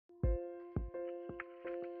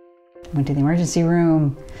Went to the emergency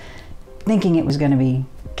room thinking it was going to be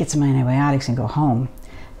get some antibiotics and go home,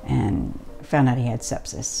 and found out he had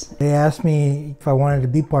sepsis. They asked me if I wanted to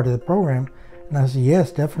be part of the program, and I said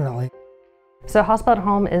yes, definitely. So Hospital at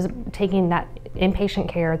Home is taking that inpatient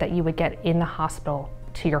care that you would get in the hospital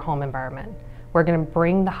to your home environment. We're going to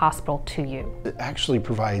bring the hospital to you. It actually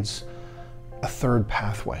provides a third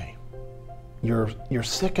pathway. You're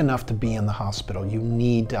sick enough to be in the hospital. You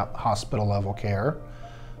need hospital level care,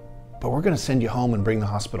 but we're going to send you home and bring the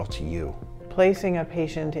hospital to you. Placing a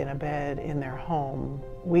patient in a bed in their home,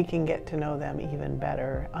 we can get to know them even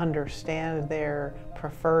better, understand their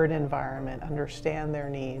preferred environment, understand their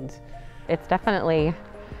needs. It's definitely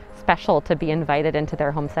special to be invited into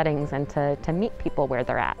their home settings and to meet people where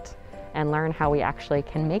they're at and learn how we actually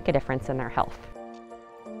can make a difference in their health.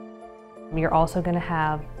 You're also going to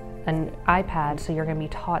have an iPad, so you're going to be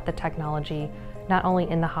taught the technology not only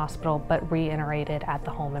in the hospital but reiterated at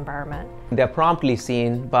the home environment. They're promptly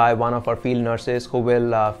seen by one of our field nurses who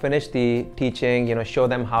will finish the teaching, show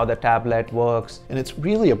them how the tablet works. And it's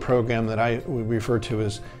really a program that I would refer to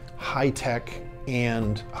as high-tech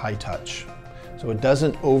and high-touch. So it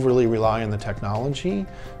doesn't overly rely on the technology,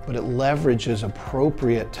 but it leverages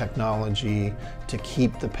appropriate technology to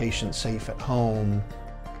keep the patient safe at home.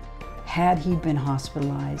 Had he been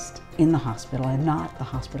hospitalized in the hospital and not the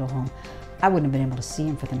hospital home, I wouldn't have been able to see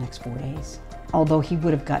him for the next 4 days. Although he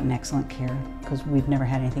would have gotten excellent care, because we've never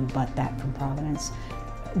had anything but that from Providence.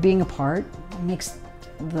 Being apart makes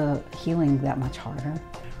the healing that much harder.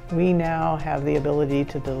 We now have the ability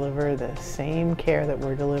to deliver the same care that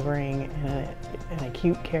we're delivering in an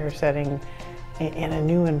acute care setting in a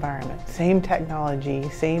new environment. Same technology,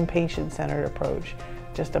 same patient-centered approach,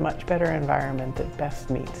 just a much better environment that best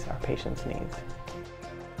meets our patients' needs.